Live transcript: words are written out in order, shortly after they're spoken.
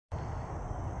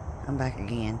I'm back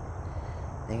again.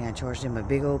 They're gonna charge them a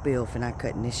big old bill for not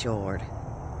cutting this yard,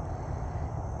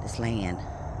 this land.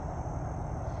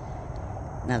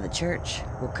 Now the church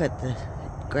will cut the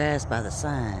grass by the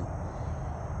sign.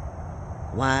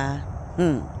 Why?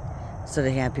 So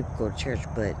they have people go to church,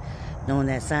 but knowing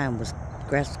that sign was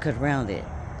grass was cut around it.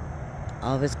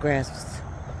 All this grass was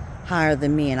higher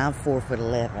than me, and I'm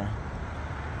 4'11".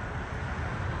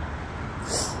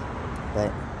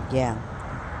 But yeah,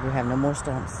 we have no more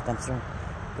stumps. Stumps are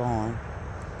gone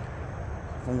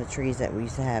from the trees that we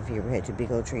used to have here. We had two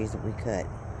big old trees that we cut,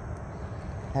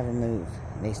 haven't moved.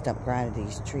 They stopped grinding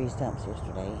these tree stumps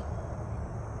yesterday.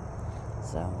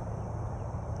 So,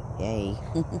 yay.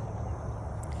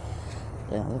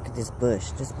 Yeah, look at this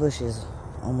bush. This bush is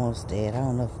almost dead. I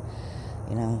don't know if,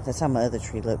 you know, that's how my other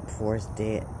tree looked before it's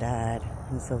died.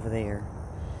 It's over there.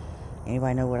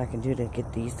 Anybody know what I can do to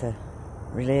get these to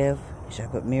relive? Should I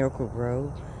put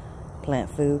Miracle-Gro? Plant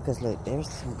food? Because look, there's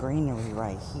some greenery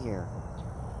right here.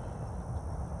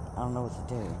 I don't know what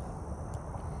to do.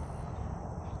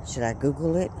 Should I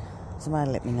Google it?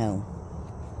 Somebody let me know.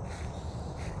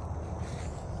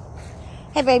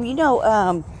 Hey, babe, you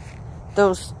know,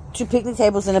 those two picnic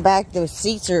tables in the back, those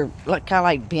seats are like kind of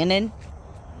like bending?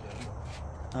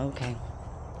 Okay.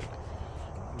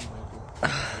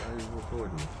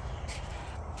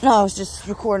 No, I was just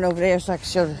recording over there so I could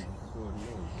show the...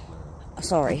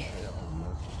 Sorry.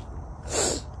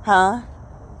 Huh?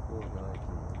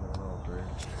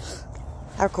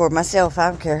 I record myself. I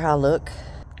don't care how I look.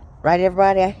 Right,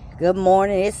 everybody? Good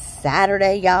morning. It's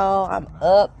Saturday, y'all. I'm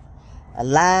up,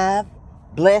 alive,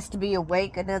 blessed to be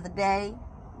awake another day.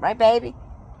 Right, baby?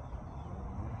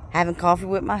 Having coffee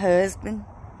with my husband.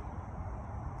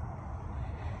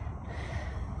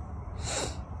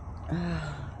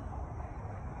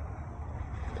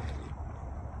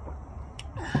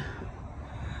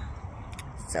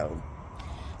 So,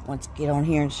 I want to get on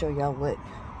here and show y'all what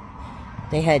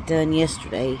they had done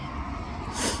yesterday.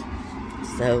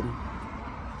 So,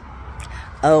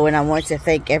 oh, and I want to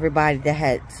thank everybody that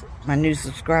had my new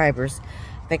subscribers.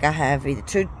 I think I have either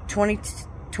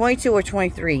 22 or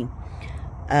 23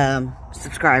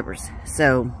 subscribers.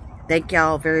 So, thank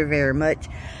y'all very, very much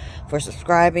for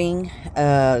subscribing.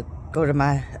 Go to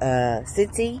my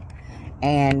Cincy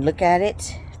and look at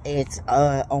it. It's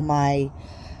on my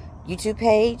YouTube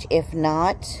page. If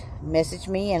not, message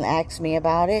me and ask me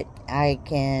about it. I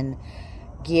can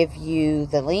give you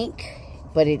the link,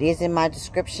 but it is in my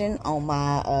description on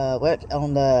my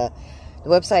the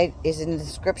website is in the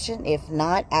description. If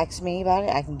not, ask me about it.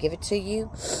 I can give it to you.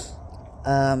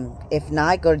 If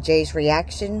not, go to Jay's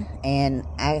Reaction and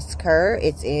ask her.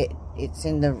 It's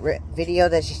in the video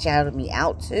that she shouted me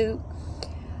out to.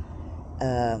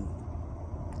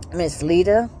 Miss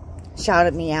Lita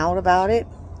shouted me out about it.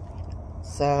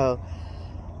 So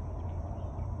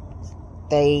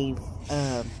they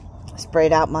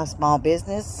spread out my small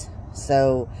business.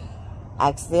 So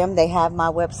ask them. They have my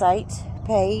website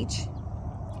page.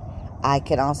 I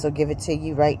can also give it to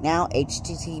you right now.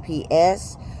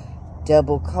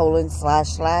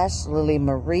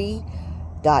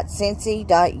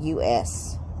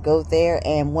 https://lilymarie.cincy.us. Go there,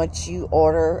 and once you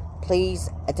order,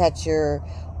 please attach your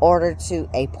order to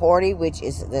a party, which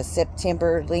is the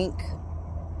September link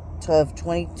of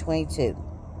 2022.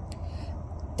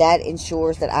 That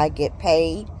ensures that I get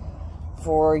paid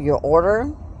for your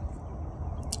order,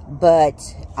 but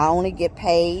I only get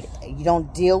paid. You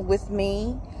don't deal with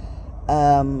me.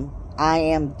 I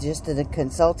am just a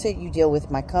consultant. You deal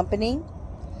with my company.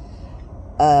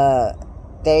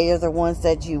 They are the ones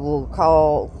that you will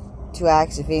call to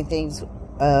ask if anything's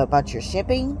about your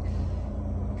shipping,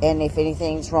 and if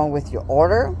anything's wrong with your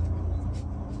order.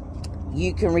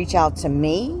 You can reach out to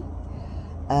me.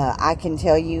 I can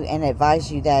tell you and advise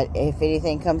you that if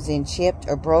anything comes in chipped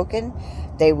or broken,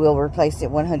 they will replace it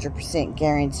 100%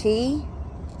 guarantee.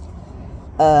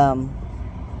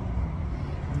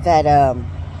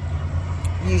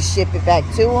 You ship it back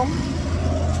to them,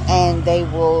 and they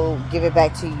will give it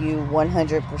back to you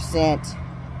 100%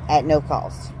 at no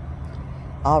cost.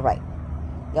 Alright.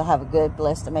 Y'all have a good,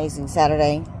 blessed, amazing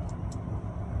Saturday.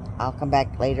 I'll come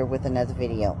back later with another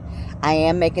video. I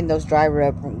am making those dry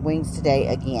rub wings today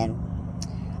again.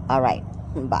 Alright.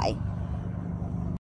 Bye.